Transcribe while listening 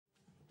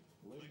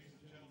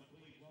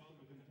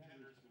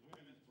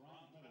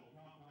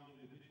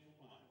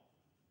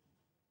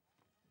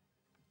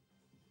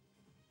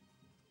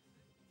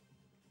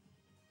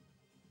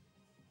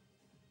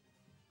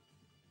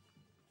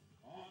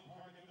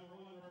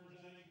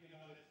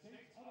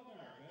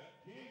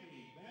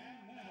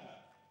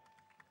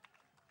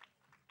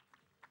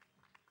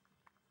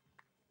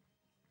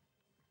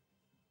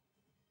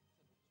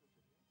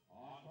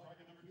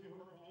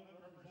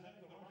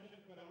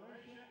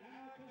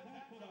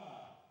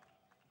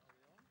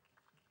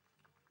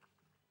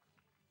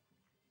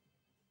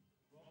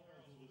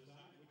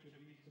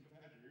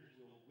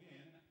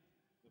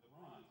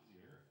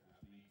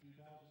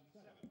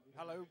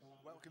Hello,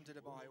 welcome to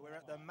Dubai. We're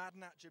at the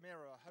Madinat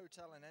Jumeirah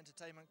Hotel and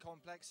Entertainment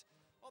Complex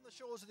on the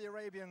shores of the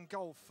Arabian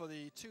Gulf for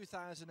the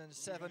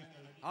 2007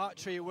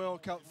 Archery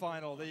World Cup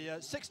Final. The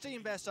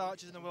 16 best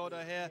archers in the world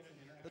are here,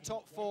 the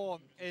top 4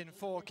 in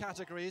 4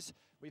 categories.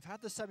 We've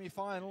had the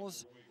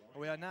semi-finals,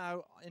 we are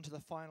now into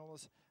the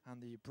finals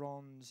and the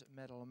bronze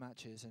medal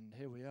matches. And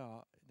here we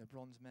are in the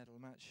bronze medal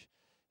match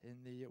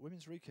in the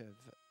women's recurve,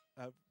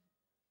 the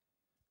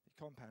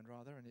compound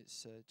rather, and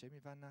it's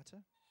Jamie van Natta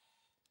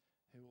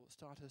who will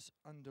start us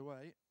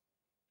underway.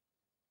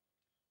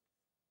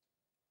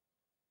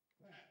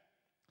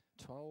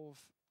 12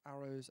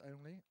 arrows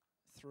only,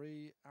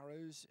 3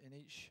 arrows in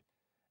each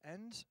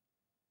end.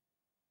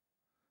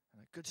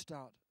 And a good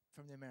start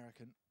from the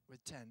American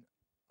with 10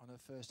 on her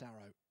first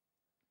arrow.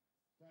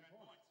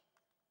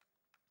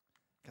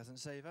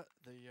 Kasantseva,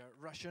 the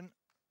Russian,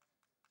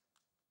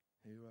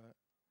 who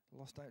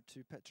lost out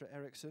to Petra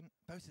Eriksson.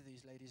 Both of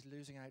these ladies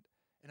losing out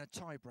in a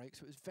tie break,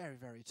 so it was very,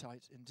 very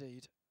tight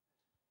indeed.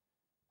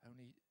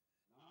 Only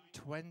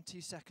 20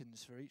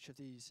 seconds for each of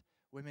these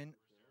women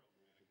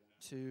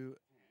to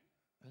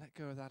let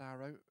go of that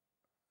arrow.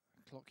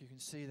 Clock you can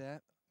see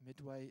there,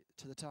 midway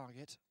to the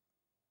target.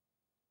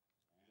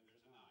 And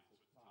there's 9, so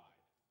it's tied.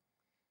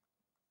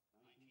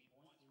 19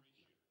 points for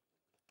each.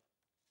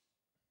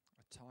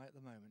 A tie at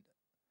the moment.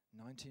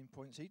 19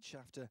 points each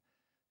after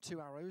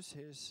 2 arrows.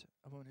 Here's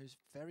a woman who's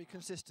very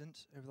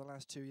consistent over the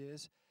last 2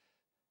 years.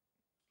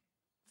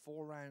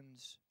 4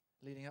 rounds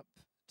leading up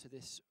to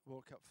this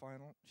World Cup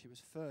final. She was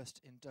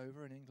first in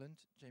Dover in England,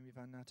 Jamie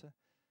van Natta,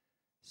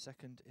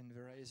 second in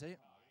Varese.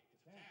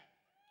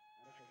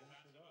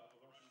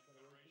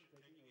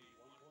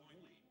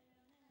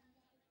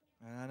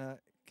 And Anna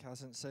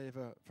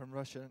Kasantseva from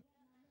Russia,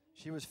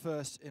 she was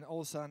first in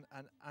Ulsan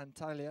and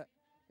Antalya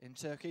in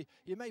Turkey.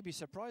 You may be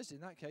surprised in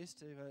that case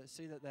to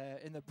see that they're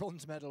in the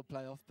bronze medal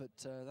playoff, but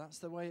that's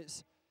the way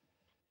it's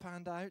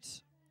panned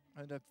out.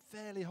 Under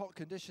fairly hot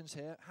conditions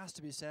here, has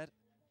to be said.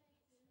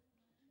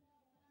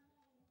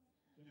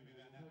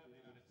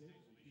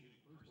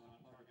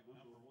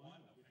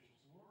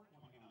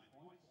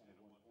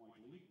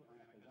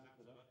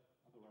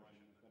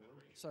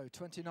 So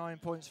 29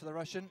 points for the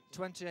Russian,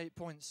 28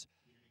 points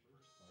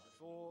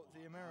for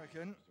the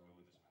American.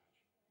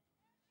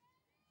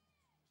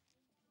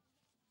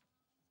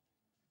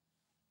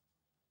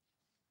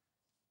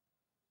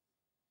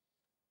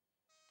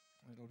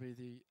 It'll be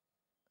the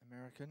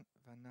American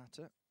Van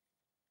Natta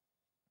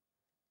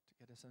to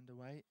get us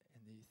underway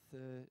in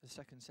the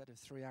second set of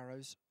 3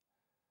 arrows.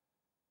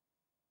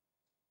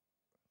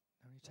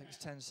 Only takes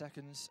 10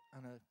 seconds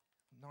and a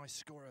nice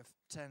score of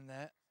 10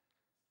 there.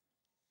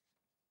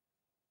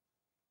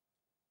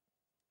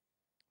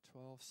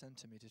 12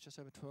 centimetres, just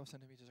over 12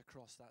 centimetres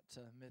across that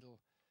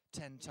middle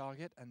 10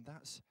 target, and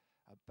that's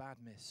a bad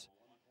miss.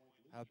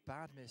 A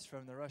bad miss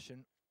from the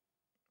Russian.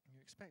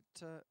 You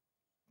expect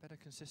better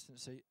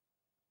consistency.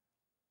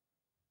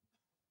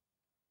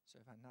 So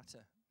Van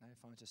Natta now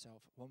finds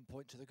herself 1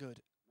 point to the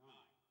good.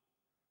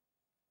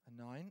 9.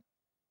 A 9.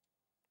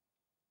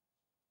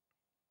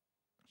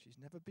 She's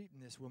never beaten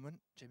this woman,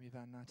 Jamie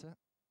van Natta.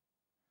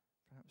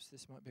 Perhaps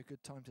this might be a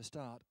good time to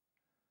start.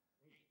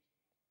 8.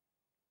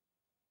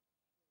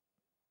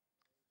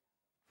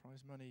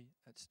 Prize money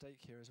at stake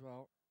here as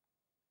well.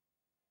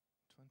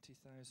 $20,000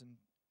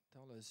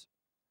 for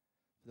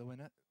the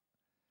winner.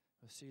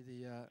 We'll see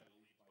the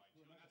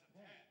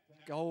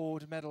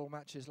gold medal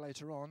matches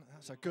later on.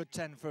 That's a good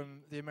 10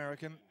 from the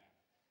American.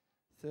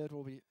 Third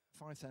will be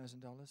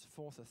 $5,000,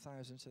 fourth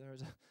 $1,000. So there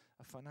is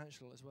a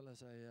financial as well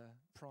as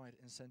a pride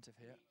incentive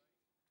here.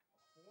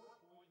 A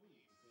 4-point lead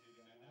for Jamie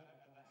van Natta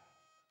at the half.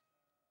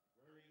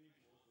 Very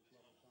unusual for this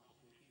level of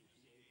competition.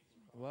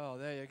 Well,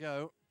 there you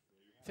go.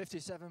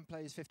 57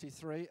 plays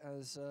 53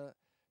 as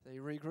they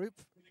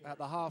regroup at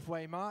the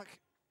halfway mark.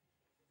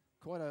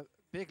 Quite a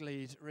big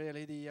lead,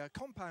 really. The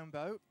compound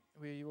bow,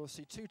 we will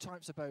see 2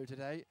 types of bow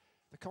today.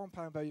 The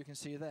compound bow you can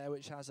see there,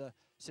 which has a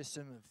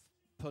system of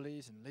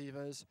pulleys and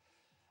levers.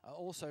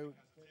 Also,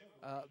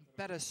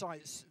 better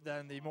sights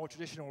than the more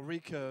traditional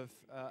recurve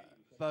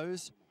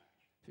bows,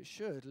 which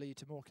should lead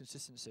to more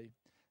consistency.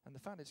 And the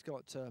fact it's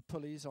got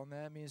pulleys on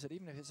there means that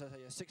even if it's a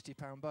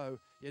 60-pound bow,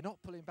 you're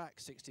not pulling back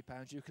 60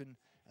 pounds. You can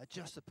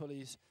adjust the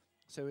pulleys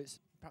so it's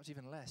perhaps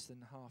even less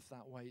than half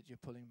that weight you're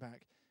pulling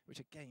back, which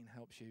again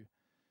helps you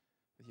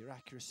with your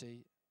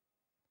accuracy.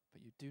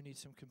 But you do need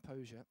some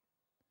composure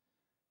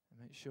and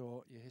make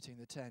sure you're hitting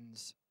the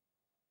 10s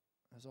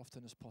as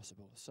often as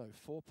possible. So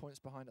 4 points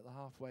behind at the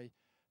halfway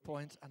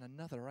point and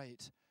another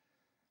 8.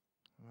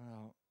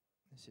 Wow,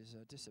 this is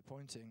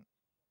disappointing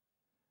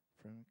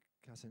from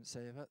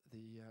Kasantseva,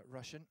 the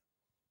Russian,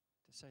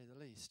 to say the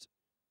least.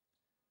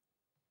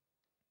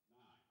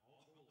 9.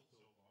 All told so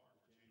far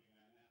for Jamie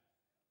van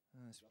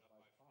Natta. Up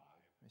by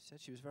 5. I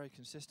said she was very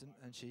consistent,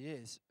 and she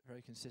is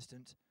very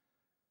consistent.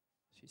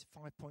 She's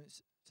 5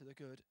 points to the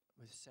good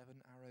with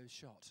 7 arrows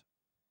shot.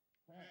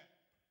 10.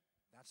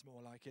 That's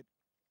more like it.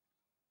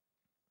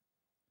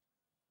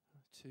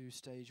 2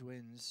 stage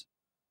wins,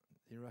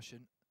 the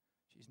Russian.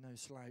 She's no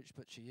slouch,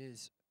 but she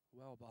is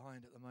well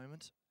behind at the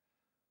moment.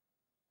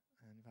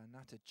 And Van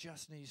Natta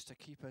just needs to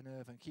keep her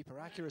nerve and keep her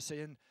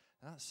accuracy, and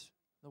that's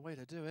the way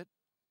to do it.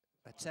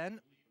 A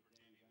 10.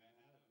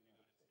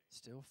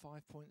 Still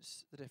 5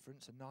 points the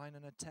difference, a 9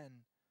 and a 10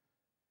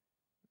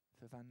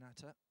 for Van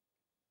Natta.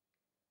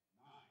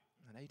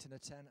 An 8 and a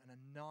 10 and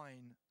a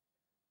 9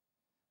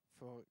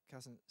 for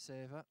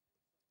Kasantseva.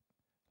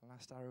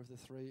 Last arrow of the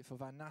 3 for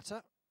Van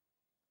Natta.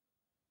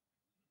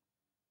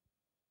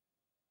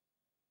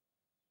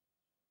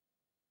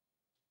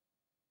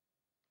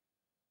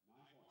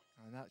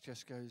 And that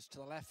just goes to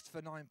the left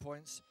for 9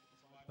 points.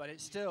 But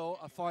it's still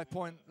a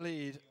 5-point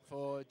lead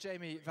for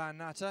Jamie Van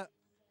Natta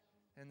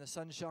in the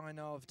sunshine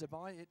of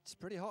Dubai. It's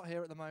pretty hot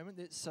here at the moment.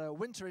 It's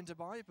winter in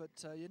Dubai, but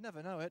you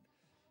never know it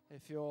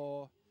if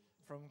you're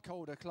from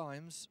colder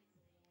climes.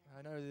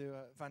 I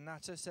know Van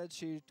Natta said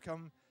she'd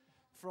come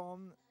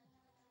from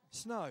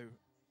snow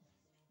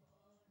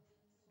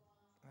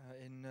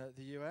in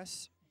the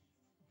US.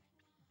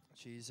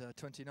 She's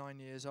 29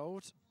 years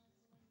old,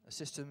 a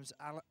systems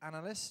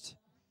analyst,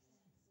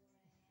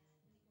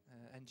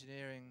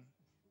 engineering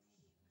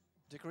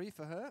degree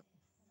for her.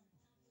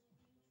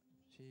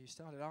 She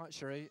started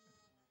archery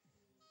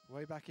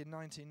way back in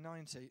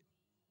 1990.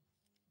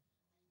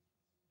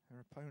 Her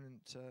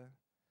opponent,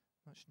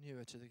 much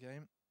newer to the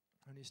game,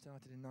 only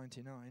started in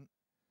 99.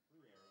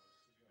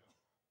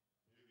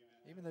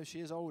 Even though she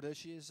is older,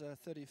 she is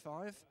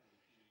 35,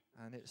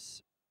 and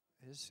it's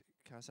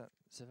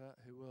Kasantseva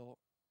who will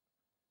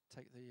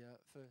take the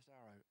first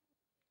arrow,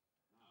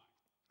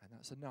 and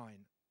that's a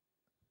 9.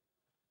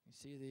 You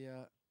see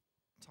the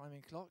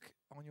timing clock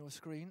on your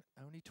screen,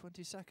 only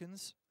 20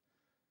 seconds.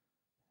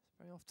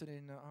 Very often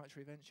in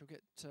archery events you'll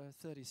get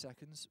 30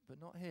 seconds, but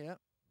not here. 9,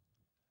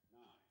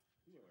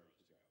 2 arrows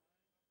to go.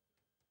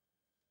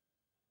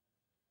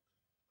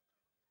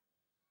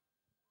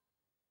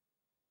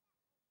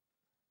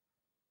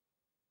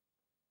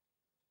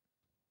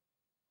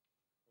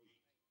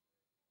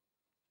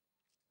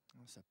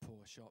 That's a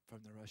poor shot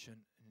from the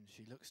Russian, and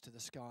she looks to the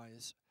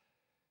skies,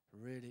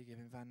 really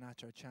giving Van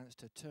Natta a chance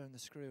to turn the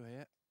screw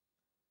here.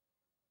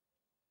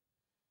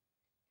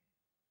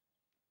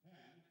 10.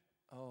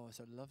 Oh, it's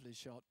a lovely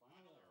shot.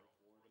 Final arrow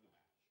for the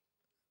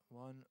match.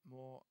 One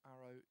more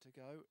arrow to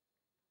go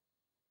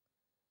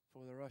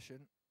for the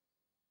Russian.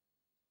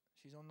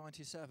 She's on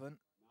 97. 9.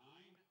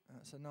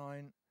 That's a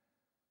 9.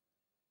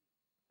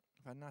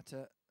 Van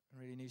Natta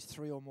really needs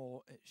 3 or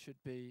more. It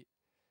should be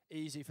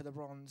easy for the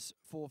bronze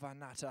for Van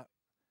Natta,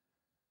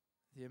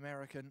 the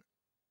American.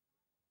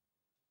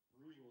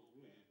 3 will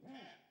win.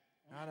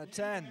 10. And a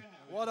 10.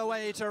 What a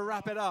way to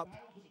wrap it up.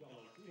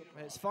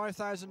 It's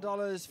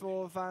 $5,000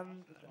 for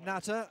Van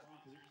Natta.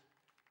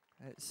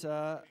 It's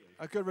a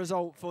good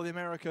result for the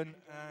American,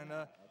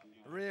 and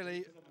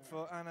really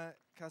for Anna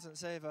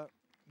Kasantseva.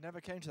 Never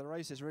came to the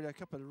races, really. A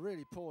couple of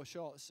really poor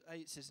shots.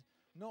 8s is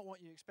not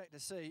what you expect to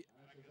see.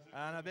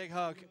 And a big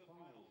hug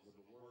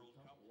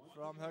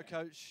from her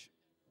coach.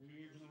 2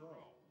 years in a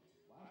row.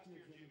 Last year,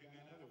 Jamie Van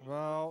Natta was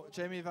Well,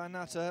 Jamie Van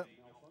Natta,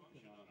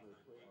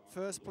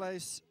 first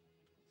place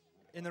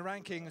in the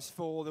rankings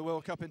for the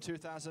World Cup in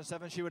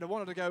 2007. She would have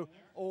wanted to go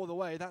all the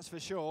way, that's for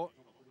sure.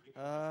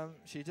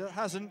 She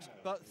hasn't,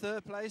 but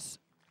 3rd place,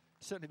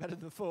 certainly better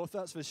than 4th,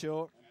 that's for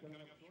sure.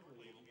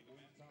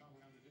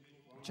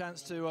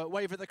 Chance to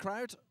wave at the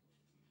crowd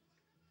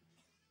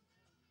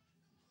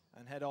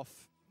and head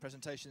off.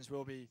 Presentations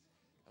will be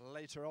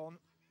later on,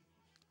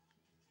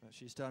 but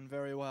she's done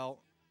very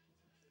well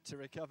to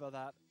recover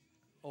that.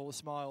 All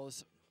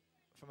smiles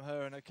from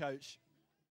her and her coach.